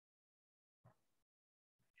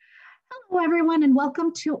Hello, everyone, and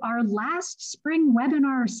welcome to our last spring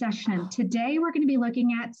webinar session. Today, we're going to be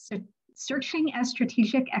looking at searching as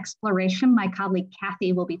strategic exploration. My colleague,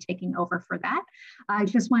 Kathy, will be taking over for that. I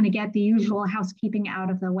just want to get the usual housekeeping out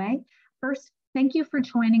of the way. First, thank you for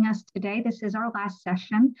joining us today. This is our last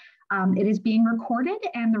session. It is being recorded,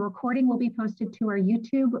 and the recording will be posted to our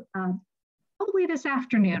YouTube probably this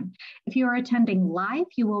afternoon. If you are attending live,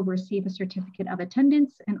 you will receive a certificate of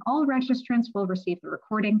attendance, and all registrants will receive the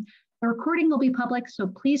recording. The recording will be public, so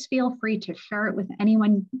please feel free to share it with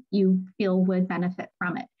anyone you feel would benefit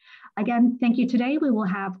from it. Again, thank you today. We will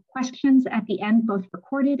have questions at the end, both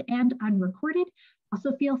recorded and unrecorded.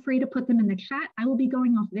 Also, feel free to put them in the chat. I will be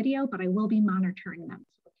going off video, but I will be monitoring them.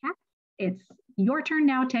 So, Kat, it's your turn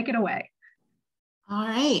now. Take it away. All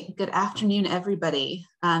right, good afternoon, everybody.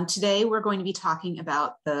 Today, we're going to be talking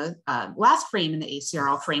about the last frame in the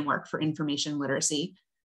ACRL framework for information literacy,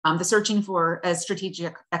 the searching for a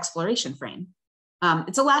strategic exploration frame.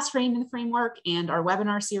 It's a last frame in the framework and our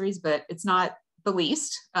webinar series, but it's not the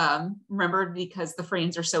least. Remember, because the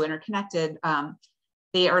frames are so interconnected,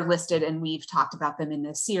 they are listed and we've talked about them in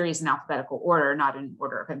this series in alphabetical order, not in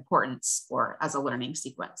order of importance or as a learning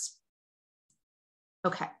sequence.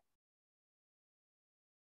 Okay.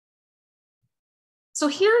 So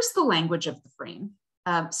here's the language of the frame.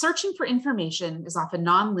 Searching for information is often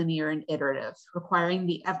nonlinear and iterative, requiring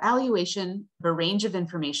the evaluation of a range of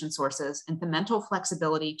information sources and the mental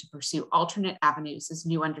flexibility to pursue alternate avenues as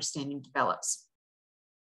new understanding develops.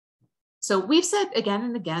 So we've said again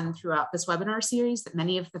and again throughout this webinar series that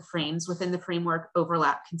many of the frames within the framework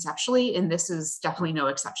overlap conceptually, and this is definitely no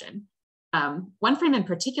exception. One frame in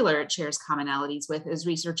particular it shares commonalities with is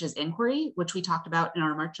research as inquiry, which we talked about in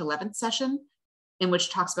our March 11th session, in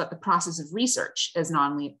which talks about the process of research as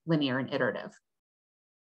nonlinear and iterative.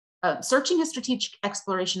 Searching as strategic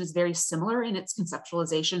exploration is very similar in its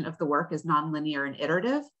conceptualization of the work as nonlinear and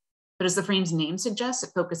iterative, but as the frame's name suggests,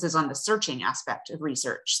 it focuses on the searching aspect of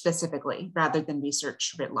research specifically, rather than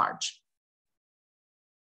research writ large.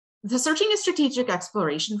 The searching as strategic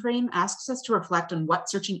exploration frame asks us to reflect on what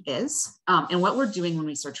searching is and what we're doing when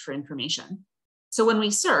we search for information. So when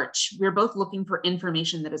we search, we're both looking for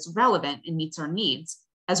information that is relevant and meets our needs,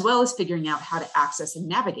 as well as figuring out how to access and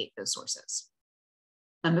navigate those sources.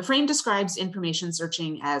 The frame describes information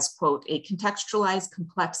searching as, quote, a contextualized,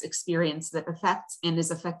 complex experience that affects and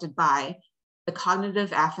is affected by the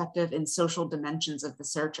cognitive, affective, and social dimensions of the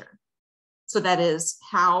searcher. So that is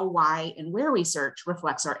how, why, and where we search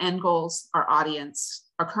reflects our end goals, our audience,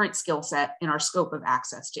 our current skill set, and our scope of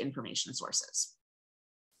access to information sources.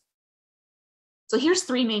 So here's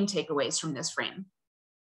three main takeaways from this frame.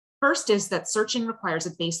 First is that searching requires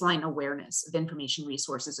a baseline awareness of information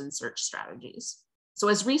resources and search strategies. So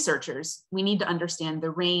as researchers, we need to understand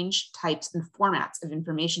the range, types, and formats of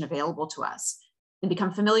information available to us and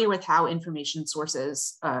become familiar with how information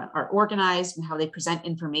sources are organized and how they present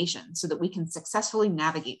information so that we can successfully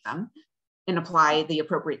navigate them and apply the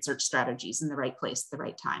appropriate search strategies in the right place at the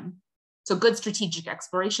right time. So good strategic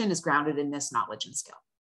exploration is grounded in this knowledge and skill.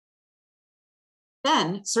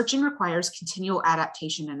 Then, searching requires continual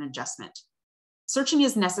adaptation and adjustment. Searching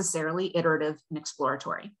is necessarily iterative and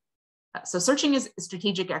exploratory. So searching as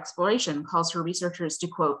strategic exploration calls for researchers to,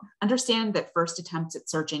 quote, understand that first attempts at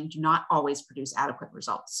searching do not always produce adequate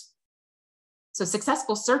results. So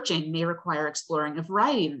successful searching may require exploring a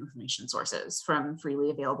variety of information sources, from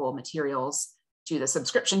freely available materials to the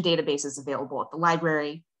subscription databases available at the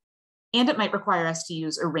library. And it might require us to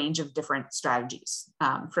use a range of different strategies,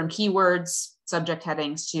 from keywords, subject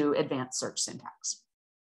headings, to advanced search syntax.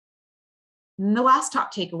 And the last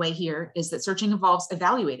top takeaway here is that searching involves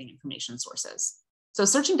evaluating information sources. So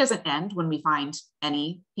searching doesn't end when we find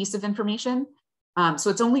any piece of information. So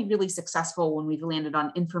it's only really successful when we've landed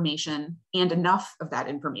on information and enough of that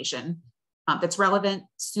information that's relevant,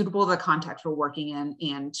 suitable to the context we're working in,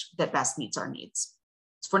 and that best meets our needs.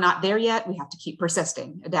 So if we're not there yet, we have to keep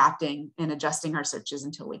persisting, adapting, and adjusting our searches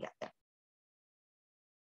until we get there.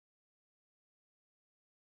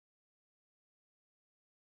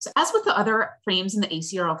 So as with the other frames in the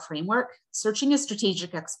ACRL framework, searching as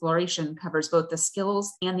strategic exploration covers both the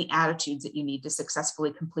skills and the attitudes that you need to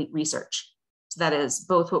successfully complete research. So that is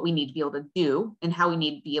both what we need to be able to do and how we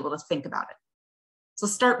need to be able to think about it. So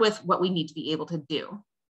let's start with what we need to be able to do.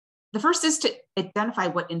 The first is to identify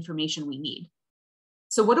what information we need.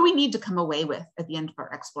 So what do we need to come away with at the end of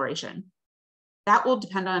our exploration? That will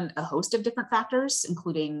depend on a host of different factors,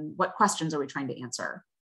 including what questions are we trying to answer?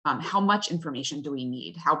 How much information do we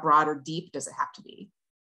need? How broad or deep does it have to be?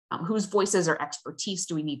 Whose voices or expertise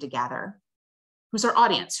do we need to gather? Who's our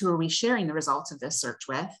audience? Who are we sharing the results of this search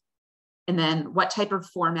with? And then what type of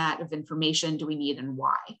format of information do we need and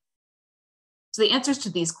why? So the answers to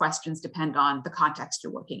these questions depend on the context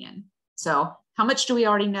you're working in. So how much do we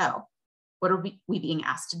already know? What are we being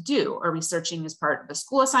asked to do? Are we searching as part of a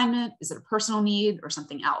school assignment? Is it a personal need or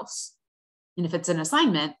something else? And if it's an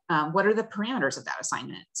assignment, what are the parameters of that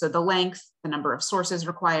assignment? So the length, the number of sources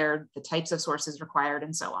required, the types of sources required,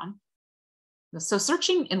 and so on. So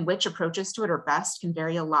searching in which approaches to it are best can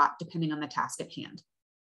vary a lot depending on the task at hand.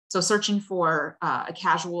 So searching for a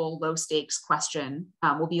casual, low stakes question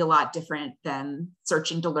will be a lot different than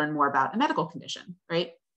searching to learn more about a medical condition,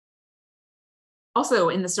 right? Also,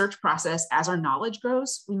 in the search process, as our knowledge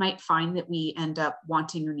grows, we might find that we end up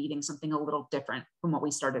wanting or needing something a little different from what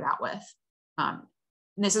we started out with. And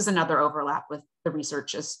this is another overlap with the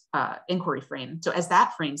research's inquiry frame. So as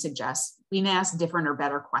that frame suggests, we may ask different or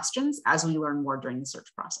better questions as we learn more during the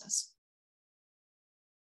search process.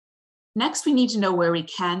 Next, we need to know where we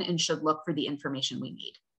can and should look for the information we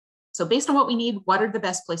need. So based on what we need, what are the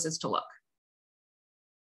best places to look?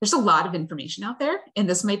 There's a lot of information out there, and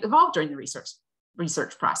this might evolve during the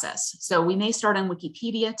research process. So we may start on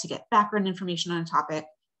Wikipedia to get background information on a topic,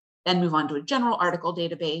 then move on to a general article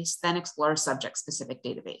database, then explore a subject-specific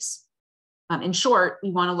database. In short,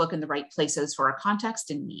 we want to look in the right places for our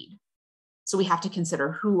context and need. So we have to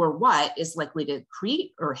consider who or what is likely to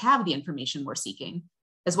create or have the information we're seeking,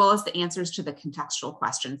 as well as the answers to the contextual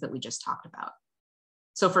questions that we just talked about.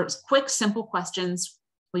 So for quick, simple questions,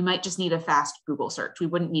 we might just need a fast Google search. We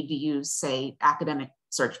wouldn't need to use, say, Academic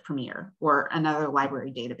Search Premier or another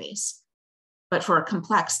library database. But for a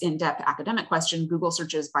complex, in-depth academic question, Google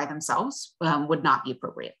searches by themselves would not be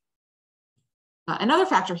appropriate. Another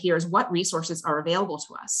factor here is what resources are available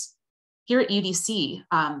to us. Here at UDC,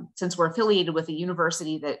 since we're affiliated with a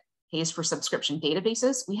university that pays for subscription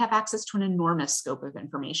databases, we have access to an enormous scope of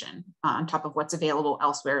information on top of what's available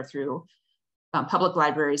elsewhere through public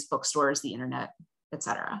libraries, bookstores, the internet, et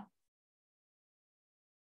cetera.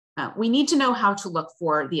 We need to know how to look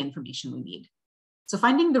for the information we need. So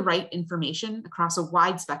finding the right information across a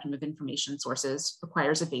wide spectrum of information sources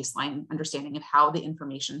requires a baseline understanding of how the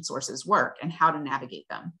information sources work and how to navigate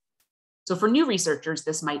them. So for new researchers,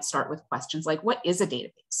 this might start with questions like, what is a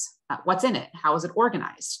database? What's in it? How is it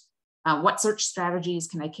organized? What search strategies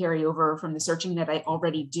can I carry over from the searching that I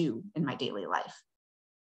already do in my daily life?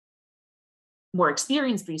 More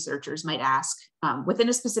experienced researchers might ask, within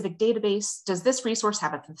a specific database, does this resource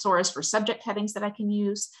have a thesaurus for subject headings that I can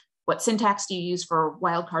use? What syntax do you use for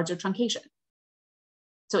wildcards or truncation?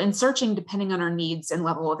 So in searching, depending on our needs and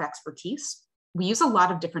level of expertise, we use a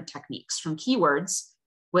lot of different techniques, from keywords,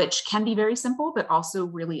 which can be very simple, but also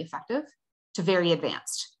really effective, to very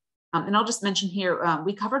advanced. And I'll just mention here,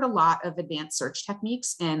 we covered a lot of advanced search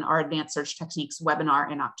techniques in our Advanced Search Techniques webinar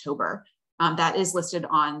in October. That is listed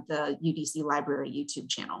on the UDC Library YouTube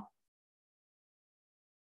channel.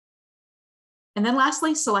 And then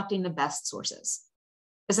lastly, selecting the best sources.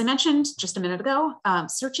 As I mentioned just a minute ago,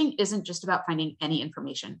 searching isn't just about finding any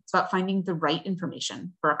information. It's about finding the right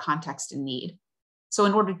information for a context and need. So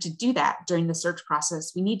in order to do that during the search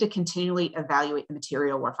process, we need to continually evaluate the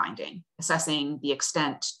material we're finding, assessing the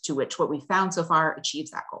extent to which what we've found so far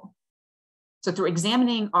achieves that goal. So through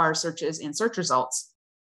examining our searches and search results,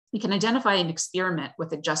 we can identify and experiment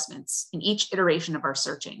with adjustments in each iteration of our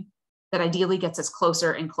searching that ideally gets us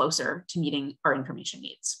closer and closer to meeting our information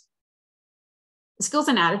needs. The skills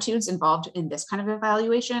and attitudes involved in this kind of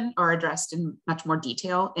evaluation are addressed in much more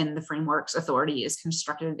detail in the framework's authority is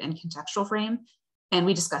constructed and contextual frame, and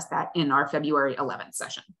we discussed that in our February 11th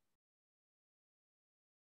session.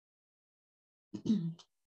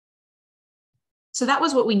 So that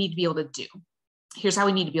was what we need to be able to do. Here's how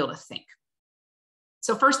we need to be able to think.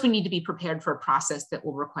 So first, we need to be prepared for a process that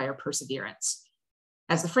will require perseverance.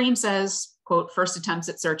 As the frame says, quote, first attempts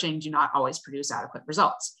at searching do not always produce adequate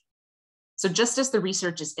results. So just as the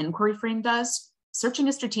research's inquiry frame does, searching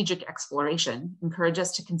a strategic exploration encourages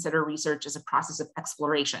us to consider research as a process of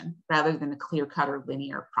exploration rather than a clear-cut or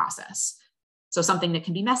linear process. So something that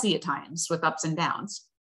can be messy at times with ups and downs.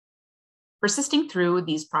 Persisting through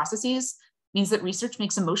these processes means that research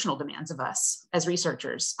makes emotional demands of us as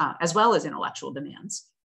researchers, as well as intellectual demands.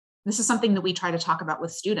 This is something that we try to talk about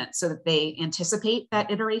with students so that they anticipate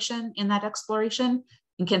that iteration in that exploration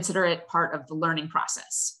and consider it part of the learning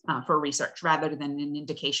process for research rather than an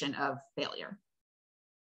indication of failure.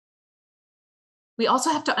 We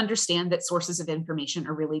also have to understand that sources of information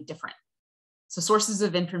are really different. So sources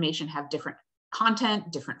of information have different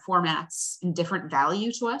content, different formats, and different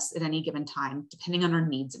value to us at any given time, depending on our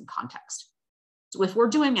needs and context. So if we're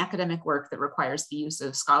doing academic work that requires the use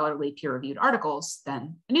of scholarly peer-reviewed articles,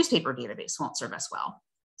 then a newspaper database won't serve us well.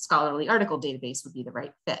 scholarly article database would be the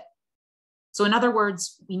right fit. So in other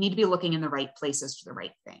words, we need to be looking in the right places for the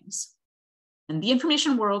right things. And the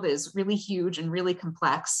information world is really huge and really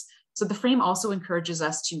complex. So the frame also encourages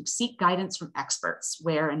us to seek guidance from experts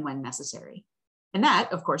where and when necessary. And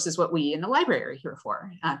that, of course, is what we in the library are here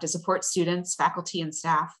for, to support students, faculty, and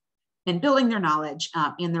staff in building their knowledge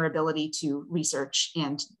and their ability to research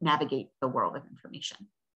and navigate the world of information.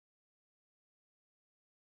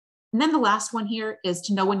 And then the last one here is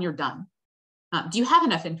to know when you're done. Do you have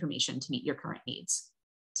enough information to meet your current needs?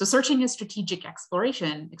 So searching as strategic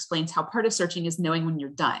exploration explains how part of searching is knowing when you're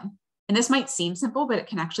done. And this might seem simple, but it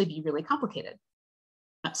can actually be really complicated.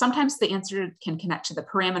 Sometimes the answer can connect to the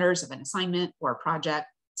parameters of an assignment or a project.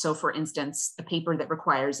 So for instance, a paper that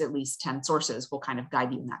requires at least 10 sources will kind of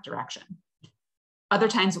guide you in that direction. Other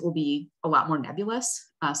times it will be a lot more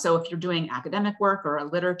nebulous. So if you're doing academic work or a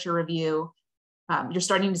literature review, you're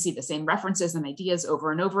starting to see the same references and ideas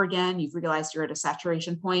over and over again. You've realized you're at a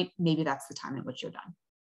saturation point. Maybe that's the time at which you're done.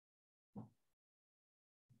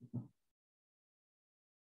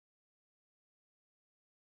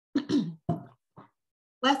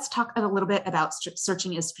 Let's talk a little bit about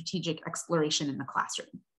searching as strategic exploration in the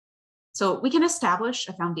classroom. So we can establish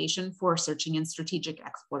a foundation for searching and strategic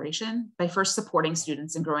exploration by first supporting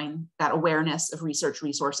students in growing that awareness of research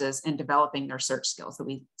resources and developing their search skills that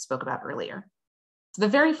we spoke about earlier. So the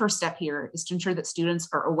very first step here is to ensure that students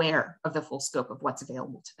are aware of the full scope of what's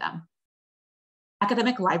available to them.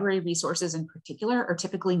 Academic library resources in particular are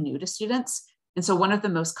typically new to students. And so one of the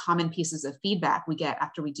most common pieces of feedback we get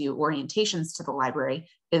after we do orientations to the library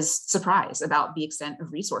is surprise about the extent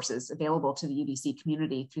of resources available to the UDC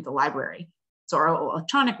community through the library. So our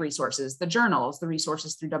electronic resources, the journals, the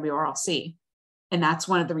resources through WRLC. And that's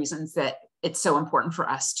one of the reasons that it's so important for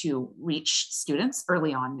us to reach students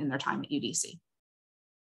early on in their time at UDC.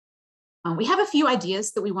 We have a few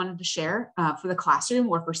ideas that we wanted to share for the classroom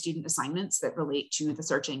or for student assignments that relate to the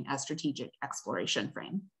searching as strategic exploration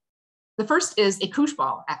frame. The first is a koosh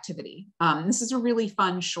ball activity. This is a really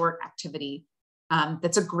fun, short activity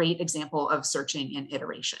that's a great example of searching and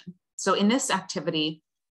iteration. So in this activity,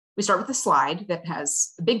 we start with a slide that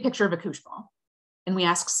has a big picture of a koosh ball. And we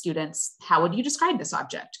ask students, how would you describe this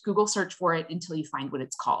object? Google search for it until you find what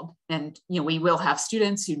it's called. And we will have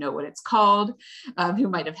students who know what it's called, who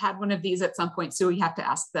might have had one of these at some point. So we have to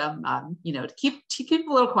ask them, to keep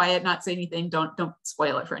a little quiet, not say anything, don't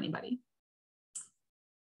spoil it for anybody.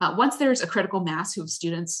 Once there's a critical mass of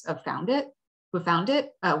students who have found it,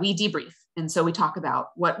 we debrief. And so we talk about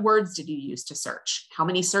what words did you use to search? How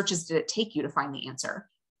many searches did it take you to find the answer?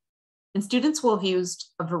 And students will have used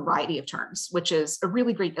a variety of terms, which is a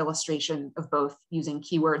really great illustration of both using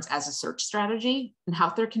keywords as a search strategy and how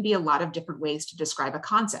there can be a lot of different ways to describe a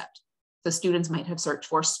concept. So students might have searched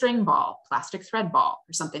for string ball, plastic thread ball,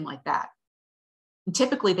 or something like that. And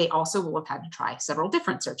typically, they also will have had to try several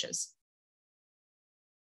different searches.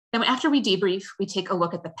 Then after we debrief, we take a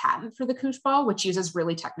look at the patent for the koosh ball, which uses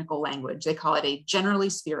really technical language. They call it a generally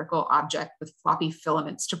spherical object with floppy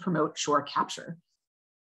filaments to promote shore capture.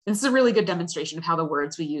 This is a really good demonstration of how the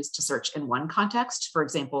words we use to search in one context, for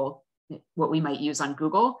example, what we might use on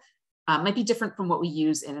Google, might be different from what we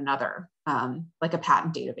use in another, like a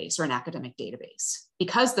patent database or an academic database,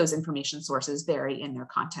 because those information sources vary in their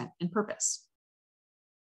content and purpose.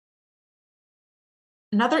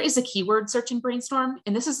 Another is a keyword searching brainstorm.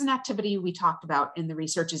 And this is an activity we talked about in the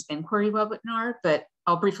Research is Inquiry webinar, but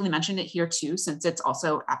I'll briefly mention it here too, since it's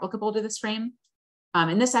also applicable to this frame.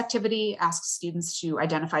 And this activity asks students to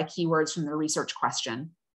identify keywords from their research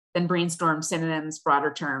question, then brainstorm synonyms,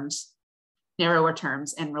 broader terms, narrower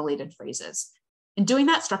terms, and related phrases. And doing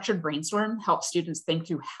that structured brainstorm helps students think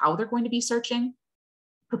through how they're going to be searching,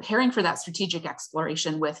 preparing for that strategic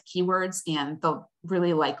exploration with keywords and the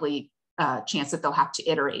really likely chance that they'll have to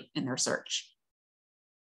iterate in their search.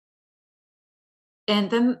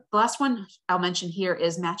 And then the last one I'll mention here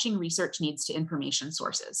is matching research needs to information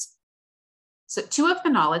sources. So two of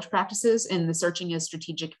the knowledge practices in the searching as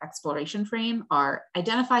strategic exploration frame are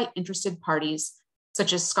identify interested parties,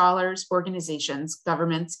 such as scholars, organizations,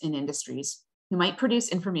 governments, and industries, who might produce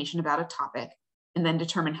information about a topic, and then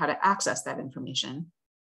determine how to access that information.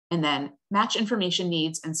 And then match information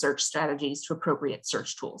needs and search strategies to appropriate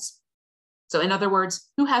search tools. So in other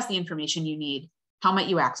words, who has the information you need, how might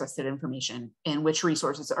you access that information, and which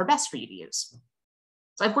resources are best for you to use?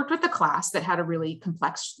 So I've worked with a class that had a really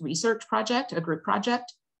complex research project, a group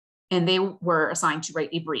project, and they were assigned to write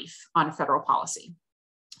a brief on a federal policy.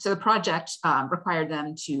 So the project required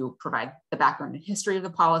them to provide the background and history of the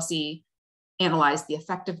policy, analyze the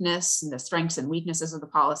effectiveness and the strengths and weaknesses of the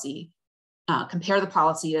policy, compare the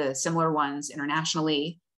policy to similar ones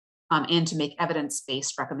internationally, and to make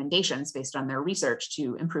evidence-based recommendations based on their research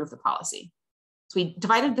to improve the policy. So we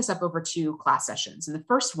divided this up over 2 class sessions. In the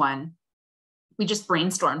first one, we just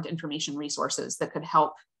brainstormed information resources that could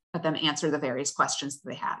help them answer the various questions that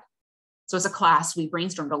they had. So as a class, we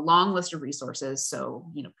brainstormed a long list of resources. So,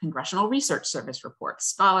 Congressional Research Service reports,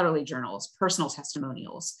 scholarly journals, personal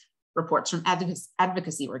testimonials, reports from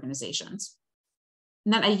advocacy organizations.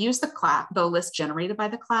 And then I used the list generated by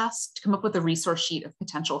the class to come up with a resource sheet of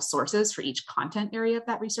potential sources for each content area of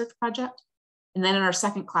that research project. And then in our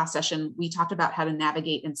second class session, we talked about how to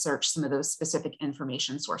navigate and search some of those specific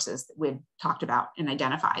information sources that we've talked about and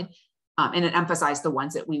identified. And it emphasized the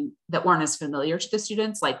ones that weren't as familiar to the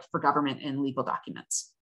students, like for government and legal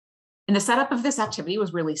documents. And the setup of this activity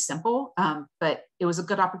was really simple, but it was a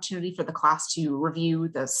good opportunity for the class to review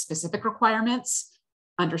the specific requirements,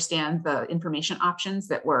 understand the information options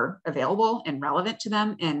that were available and relevant to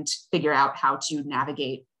them, and figure out how to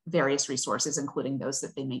navigate various resources, including those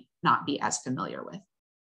that they may not be as familiar with.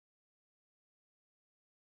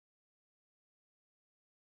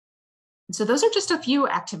 So those are just a few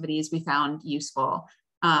activities we found useful.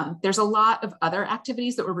 There's a lot of other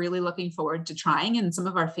activities that we're really looking forward to trying, and some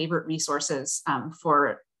of our favorite resources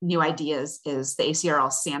for new ideas is the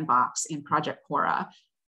ACRL Sandbox and Project Quora,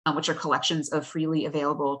 which are collections of freely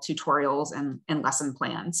available tutorials and lesson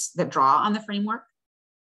plans that draw on the framework.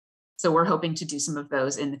 So we're hoping to do some of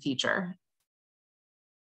those in the future.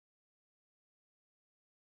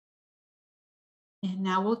 And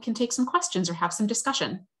now we can take some questions or have some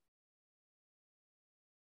discussion.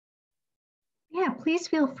 Yeah, please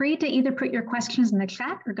feel free to either put your questions in the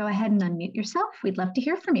chat or go ahead and unmute yourself. We'd love to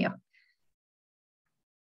hear from you.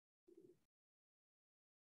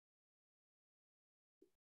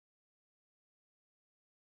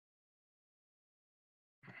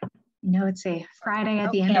 It's a Friday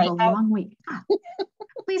at the end of a long week.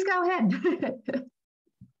 Please go ahead.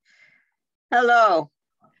 Hello.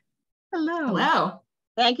 Hello. Hello.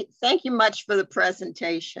 Thank you much for the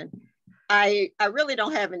presentation. I really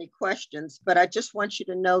don't have any questions, but I just want you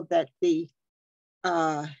to know that the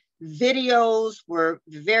videos were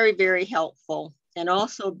very, very helpful, and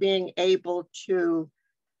also being able to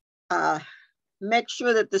make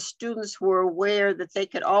sure that the students were aware that they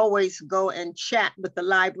could always go and chat with the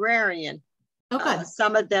librarian. Okay.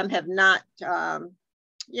 Some of them have not,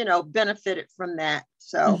 benefited from that.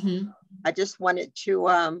 So I just wanted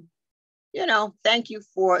to thank you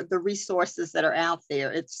for the resources that are out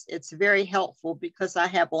there. It's very helpful because I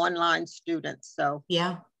have online students, so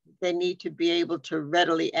yeah, they need to be able to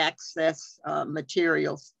readily access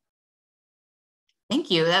materials. Thank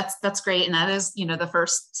you. That's great, and that is the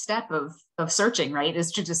first step of searching, right?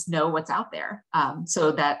 Is to just know what's out there.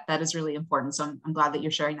 So that is really important. So I'm glad that you're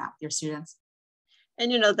sharing that with your students.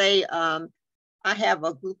 And I have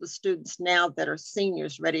a group of students now that are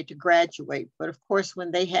seniors ready to graduate. But of course, when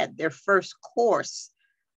they had their first course,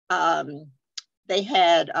 they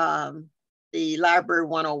had the Library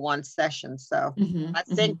 101 session. So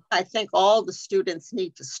I think all the students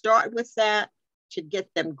need to start with that to get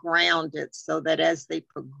them grounded so that as they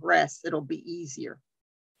progress, it'll be easier.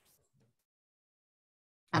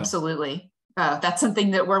 Absolutely. That's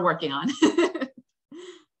something that we're working on.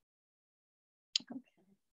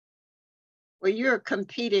 Well, you're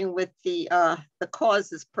competing with the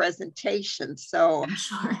causes presentation, so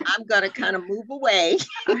sure. I'm going to kind of move away.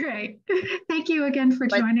 All right. Thank you again for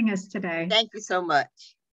joining us today. Thank you so much.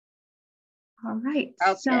 All right.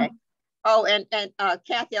 Okay. Oh, and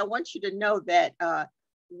Kathy, I want you to know that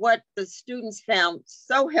what the students found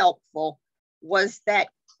so helpful was that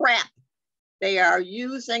CRAP. They are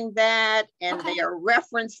using that and they are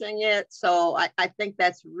referencing it. So I think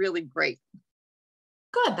that's really great.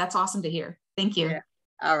 Good. That's awesome to hear. Thank you. Yeah.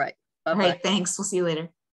 All right. Bye-bye. All right. Thanks. We'll see you later.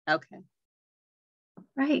 Okay.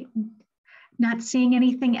 Right. Not seeing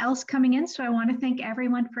anything else coming in. So I want to thank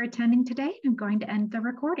everyone for attending today. I'm going to end the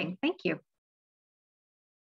recording. Thank you.